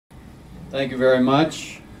Thank you very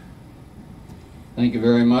much. Thank you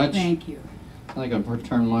very much. Thank you. I think I'm going to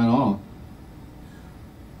turn mine off.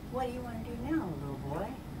 What do you want to do now, little boy?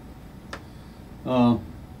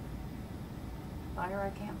 Fire I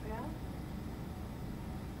can't put out?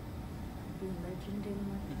 Be a legend in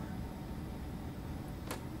my town.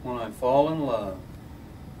 When I Fall in Love.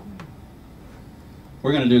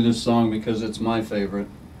 We're going to do this song because it's my favorite.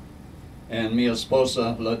 And mi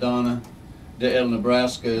esposa, La Donna de El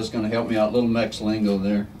Nebraska, is going to help me out. Little Mex lingo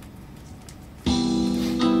there.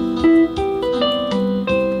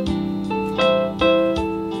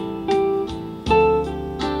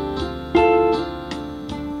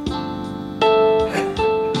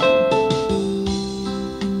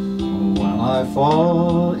 When I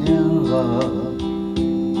fall in love,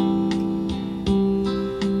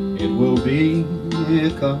 it will be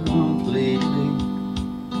completely,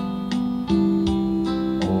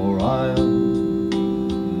 or I'll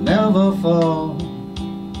never fall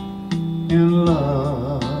in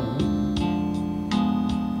love.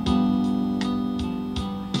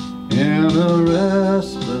 In a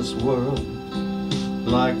restless world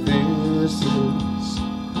like this is,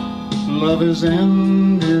 love is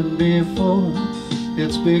ended before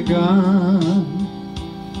it's begun,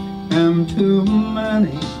 and too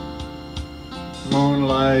many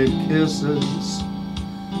moonlight kisses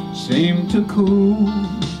seem to cool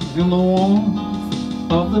in the warmth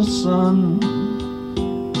of the sun.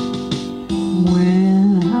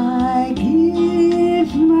 When I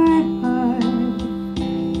give my heart,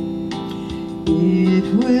 it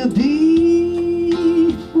will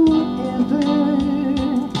be forever,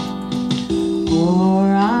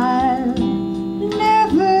 or I'll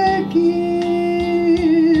never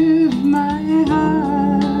give my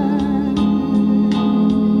heart.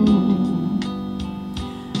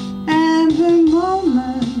 And the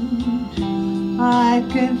moment I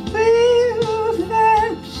can feel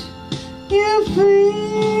that you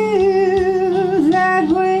feel that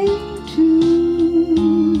way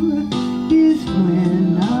too is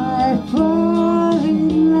when I fall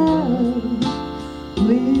in love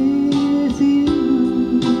with you.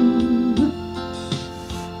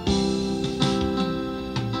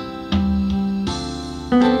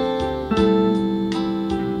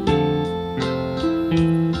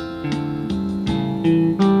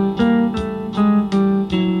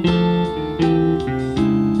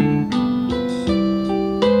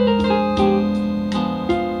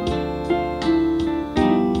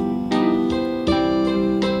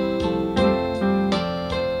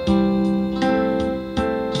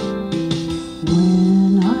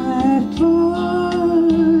 When I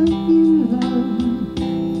fall in love,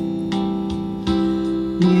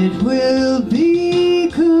 it will be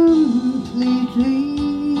completely,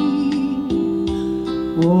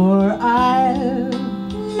 or I'll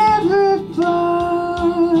never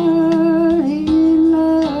fall in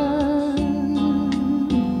love.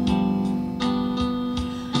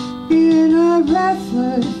 In a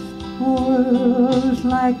restless world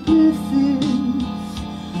like this is,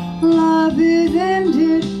 love is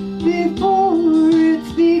ended before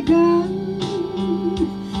it's begun,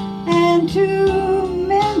 and too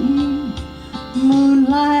many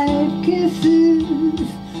moonlight kisses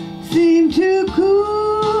seem to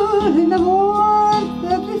cool in the warmth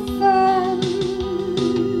of the sun.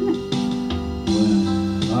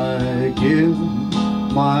 When I give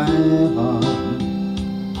my heart,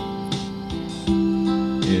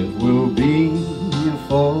 it will be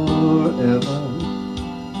forever,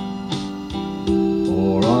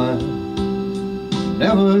 or I'll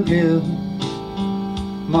never give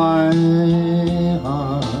my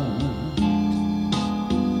heart.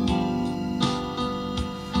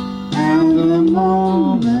 And the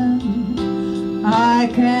moment I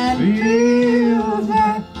can feel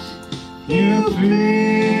that you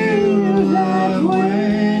feel that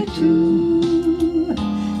way too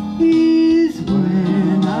is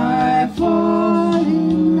when I fall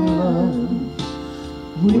in love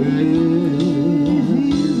with